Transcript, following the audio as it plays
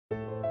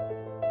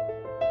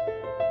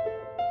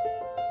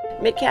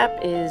MidCap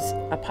is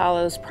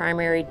Apollo's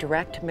primary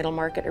direct middle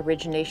market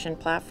origination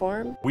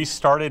platform. We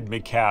started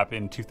MidCap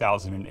in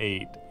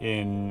 2008.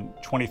 In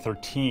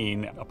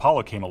 2013,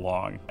 Apollo came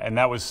along, and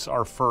that was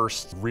our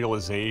first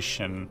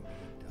realization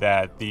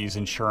that these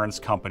insurance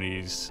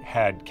companies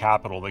had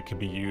capital that could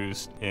be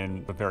used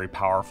in a very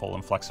powerful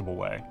and flexible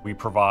way. We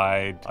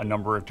provide a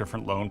number of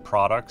different loan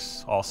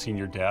products, all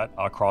senior debt,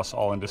 across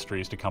all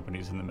industries to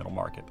companies in the middle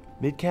market.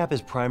 MidCap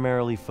is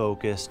primarily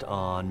focused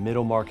on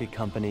middle market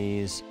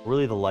companies,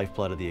 really the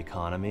lifeblood of the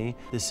economy.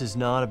 This is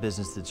not a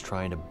business that's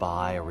trying to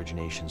buy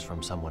originations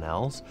from someone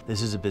else.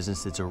 This is a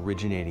business that's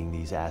originating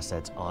these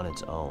assets on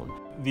its own.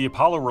 The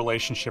Apollo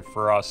relationship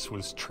for us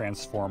was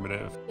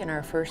transformative. In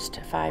our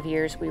first 5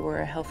 years, we were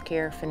a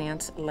healthcare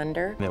finance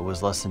lender. It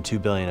was less than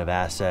 $2 billion of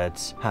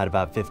assets, had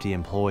about 50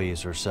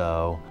 employees or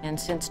so. And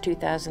since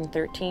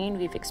 2013,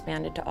 we've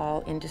expanded to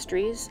all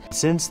industries.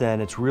 Since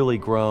then, it's really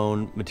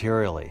grown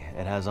materially.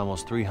 It has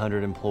almost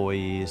 300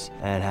 employees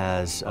and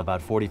has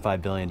about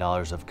 $45 billion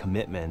of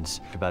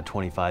commitments. About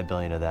 $25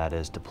 billion of that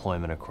is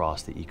deployment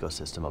across the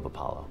ecosystem of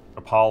Apollo.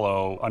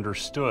 Apollo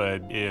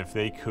understood if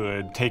they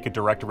could take a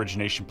direct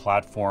origination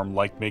platform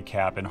like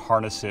MidCap and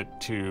harness it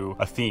to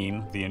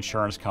Athene, the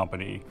insurance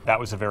company, that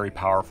was a very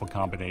powerful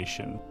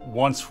combination.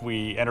 Once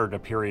we entered a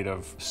period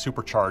of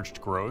supercharged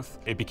growth,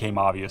 it became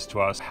obvious to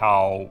us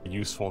how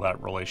useful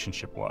that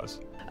relationship was.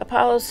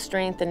 Apollo's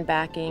strength and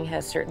backing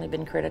has certainly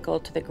been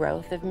critical to the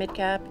growth of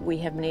MidCap. We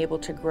have been able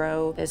to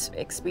grow as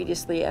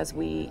expeditiously as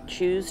we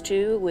choose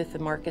to with the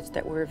markets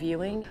that we're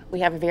viewing. We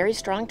have a very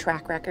strong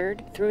track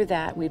record. Through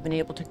that, we've been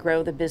able to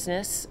grow the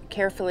business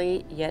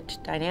carefully yet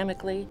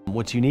dynamically.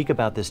 What's unique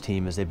about this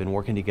team is they've been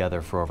working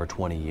together for over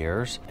 20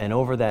 years, and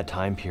over that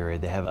time period,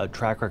 they have a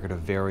track record of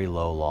very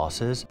low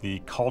losses.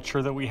 The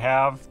culture that we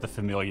have, the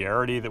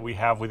familiarity that we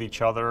have with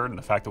each other, and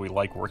the fact that we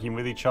like working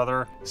with each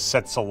other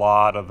sets a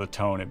lot of the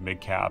tone at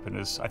MidCap and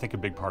is, I think, a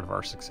big part of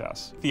our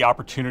success. The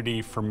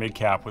opportunity for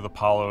MidCap with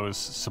Apollo's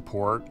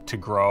support to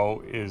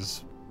grow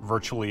is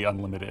virtually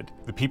unlimited.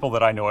 The people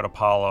that I know at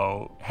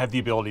Apollo have the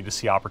ability to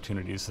see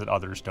opportunities that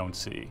others don't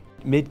see.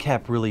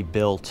 MidCap really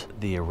built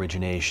the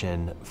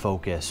origination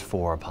focus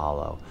for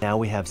Apollo. Now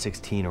we have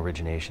 16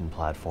 origination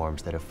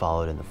platforms that have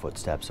followed in the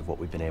footsteps of what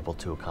we've been able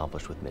to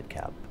accomplish with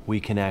MidCap. We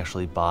can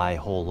actually buy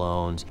whole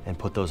loans and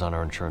put those on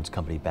our insurance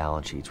company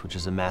balance sheets, which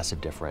is a massive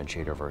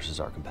differentiator versus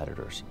our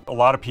competitors. A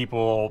lot of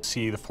people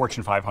see the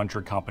Fortune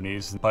 500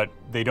 companies, but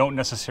they don't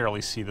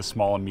necessarily see the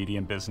small and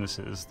medium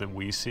businesses that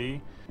we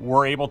see.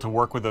 We're able to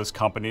work with those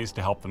companies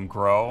to help them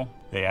grow.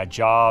 They add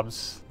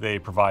jobs, they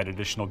provide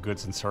additional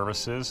goods and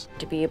services.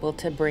 To be able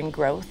to bring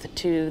growth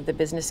to the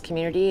business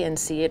community and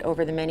see it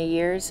over the many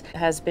years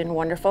has been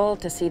wonderful,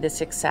 to see the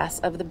success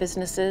of the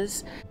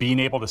businesses. Being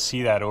able to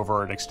see that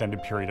over an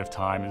extended period of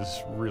time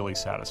is really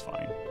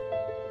satisfying.